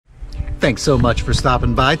Thanks so much for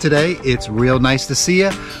stopping by today. It's real nice to see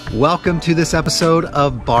you. Welcome to this episode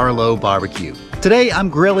of Barlow BBQ. Today I'm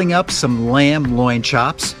grilling up some lamb loin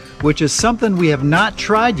chops, which is something we have not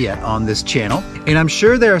tried yet on this channel. And I'm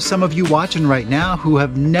sure there are some of you watching right now who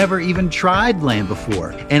have never even tried lamb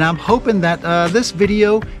before. And I'm hoping that this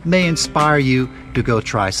video may inspire you to go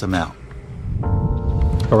try some out.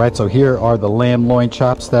 All right, so here are the lamb loin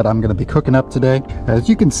chops that I'm going to be cooking up today. As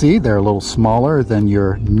you can see, they're a little smaller than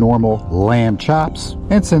your normal lamb chops.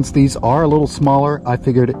 And since these are a little smaller, I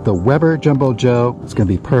figured the Weber Jumbo Joe is going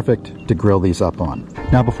to be perfect to grill these up on.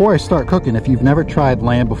 Now, before I start cooking, if you've never tried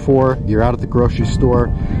lamb before, you're out at the grocery store,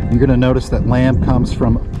 you're going to notice that lamb comes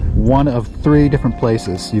from one of three different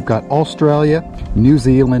places. You've got Australia, New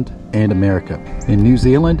Zealand, and America. In New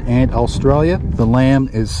Zealand and Australia, the lamb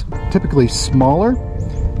is typically smaller,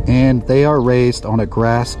 and they are raised on a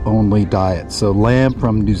grass-only diet. So lamb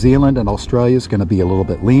from New Zealand and Australia is going to be a little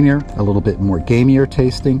bit leaner, a little bit more gamier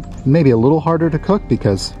tasting, maybe a little harder to cook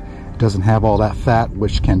because it doesn't have all that fat,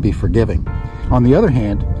 which can be forgiving. On the other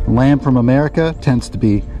hand, lamb from America tends to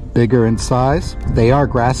be bigger in size. They are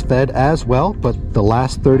grass-fed as well, but the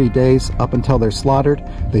last 30 days up until they're slaughtered,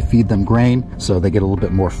 they feed them grain, so they get a little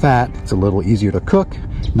bit more fat. It's a little easier to cook,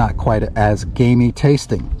 not quite as gamey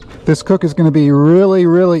tasting. This cook is going to be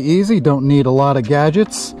really easy. Don't need a lot of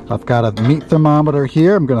gadgets. I've got a meat thermometer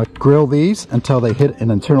here. I'm going to grill these until they hit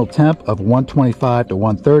an internal temp of 125 to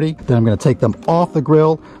 130. Then I'm going to take them off the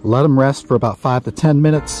grill, let them rest for about 5 to 10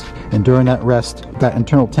 minutes. And during that rest, that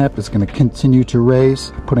internal temp is going to continue to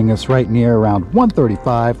raise, putting us right near around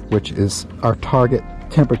 135, which is our target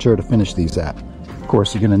temperature to finish these at. Of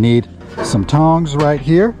course, you're going to need some tongs right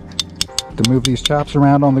here to move these chops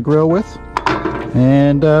around on the grill with.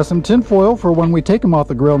 And some tin foil for when we take them off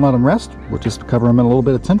the grill and let them rest. We'll just cover them in a little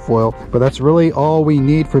bit of tin foil, but that's really all we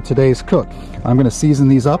need for today's cook. I'm going to season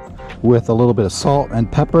these up with a little bit of salt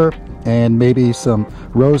and pepper and maybe some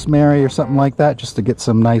rosemary or something like that, just to get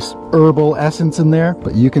some nice herbal essence in there.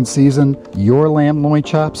 But you can season your lamb loin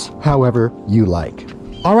chops however you like.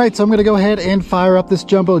 All right, so I'm going to go ahead and fire up this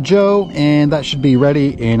Jumbo Joe, and that should be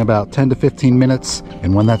ready in about 10 to 15 minutes.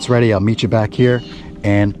 And when that's ready, I'll meet you back here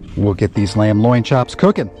and we'll get these lamb loin chops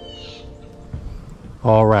cooking.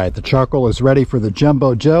 All right, the charcoal is ready for the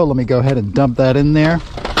Jumbo Joe. Let me go ahead and dump that in there.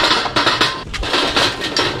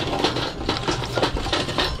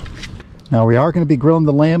 Now we are going to be grilling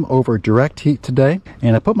the lamb over direct heat today,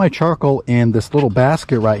 and I put my charcoal in this little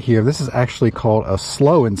basket right here. This is actually called a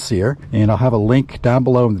Slow N Sear, and I'll have a link down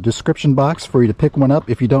below in the description box for you to pick one up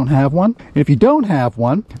if you don't have one. And if you don't have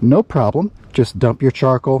one, no problem. Just dump your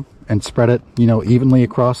charcoal and spread it, evenly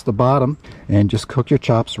across the bottom, and just cook your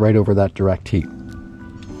chops right over that direct heat.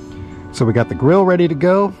 So we got the grill ready to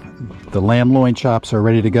go. The lamb loin chops are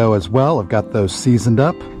ready to go as well. I've got those seasoned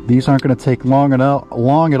up. These aren't going to take long at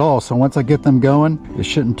all, so once I get them going, it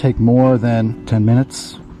shouldn't take more than 10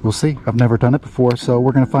 minutes. We'll see. I've never done it before, so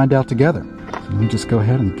we're going to find out together. So let me just go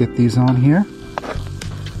ahead and get these on here.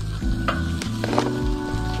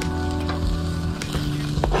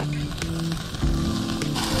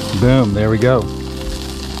 Boom, there we go.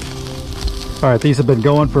 All right, these have been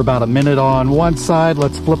going for about a minute on one side.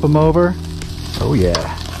 Let's flip them over. Oh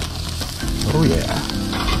yeah. Oh yeah.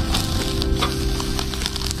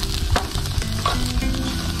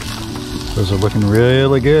 Those are looking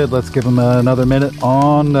really good. Let's give them another minute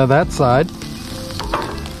on that side.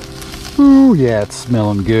 Ooh, yeah, it's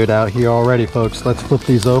smelling good out here already, folks. Let's flip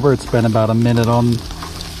these over. It's been about a minute on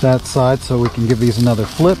that side, so we can give these another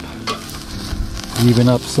flip. Even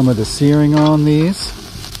up some of the searing on these.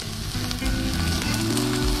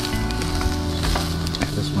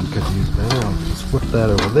 This one could use better. I'll just flip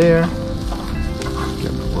that over there.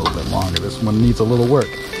 Give it a little bit longer. This one needs a little work.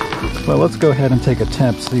 Well, let's go ahead and take a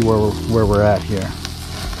temp, see where we're at here.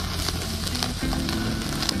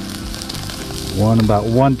 One about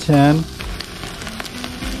 110.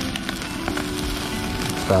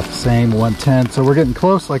 About the same, 110. So we're getting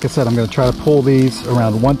close. Like I said, I'm going to try to pull these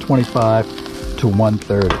around 125 to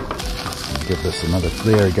 130. Give this another,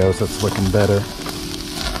 there it goes, that's looking better.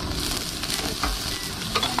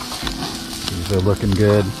 These are looking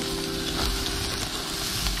good.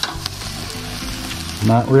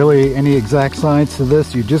 Not really any exact science to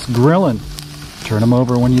this, you're just grilling. Turn them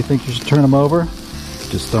over when you think you should turn them over.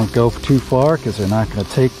 Just don't go too far because they're not going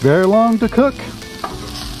to take very long to cook.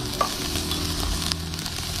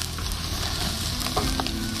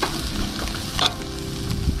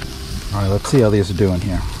 All right, let's see how these are doing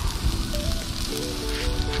here.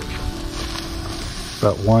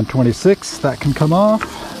 About 126, that can come off.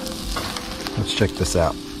 Let's check this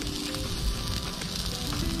out.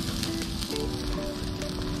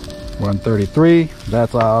 133,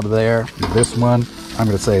 that's out of there. This one, I'm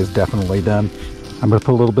gonna say is definitely done. I'm gonna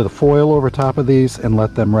put a little bit of foil over top of these and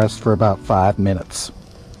let them rest for about 5 minutes.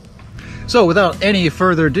 So without any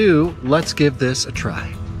further ado, let's give this a try.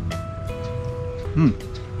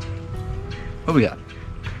 What we got?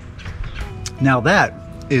 Now that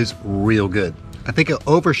is real good. I think it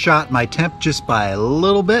overshot my temp just by a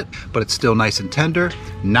little bit, but it's still nice and tender,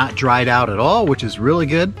 not dried out at all, which is really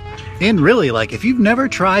good. And really, like, if you've never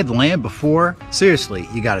tried lamb before, seriously,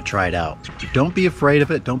 you gotta try it out. Don't be afraid of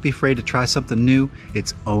it. Don't be afraid to try something new.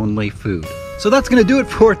 It's only food. So that's gonna do it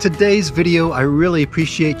for today's video. I really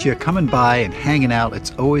appreciate you coming by and hanging out.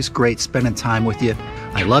 It's always great spending time with you.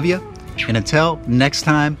 I love you. And until next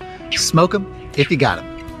time, smoke 'em if you got 'em.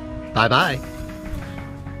 Bye-bye.